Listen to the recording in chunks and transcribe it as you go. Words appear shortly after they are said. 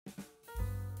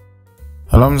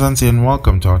Hello Mzansi and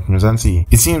welcome to Hot Mzansi.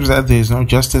 It seems that there is no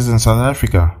justice in South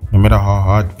Africa. No matter how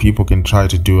hard people can try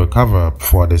to do a cover-up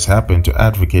for what has happened to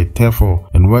advocate Teffo,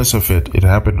 and worse of it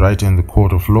happened right in the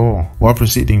court of law, while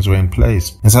proceedings were in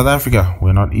place. In South Africa,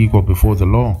 we're not equal before the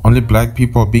law. Only black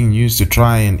people are being used to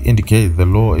try and indicate the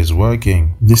law is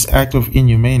working. This act of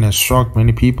inhumane has shocked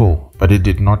many people, but it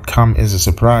did not come as a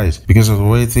surprise because of the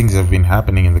way things have been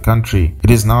happening in the country.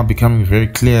 It is now becoming very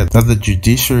clear that the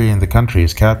judiciary in the country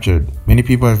is captured. Many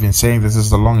people have been saying this is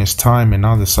the longest time, and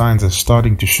now the signs are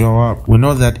starting to show up. We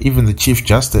know that even the Chief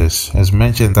Justice has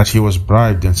mentioned that he was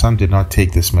bribed, and some did not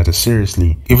take this matter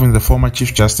seriously. Even the former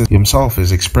Chief Justice himself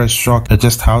has expressed shock at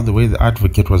just how the way the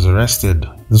advocate was arrested.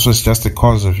 This was just a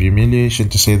cause of humiliation,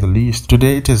 to say the least.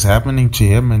 Today it is happening to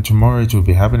him, and tomorrow it will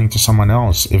be happening to someone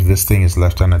else if this thing is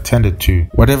left unattended to.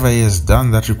 Whatever he has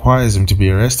done that requires him to be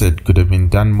arrested could have been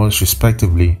done most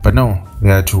respectively, but no, they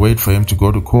had to wait for him to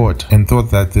go to court and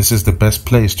thought that this is the best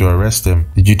place to arrest him.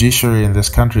 The judiciary in this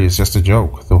country is just a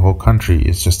joke. The whole country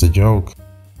is just a joke.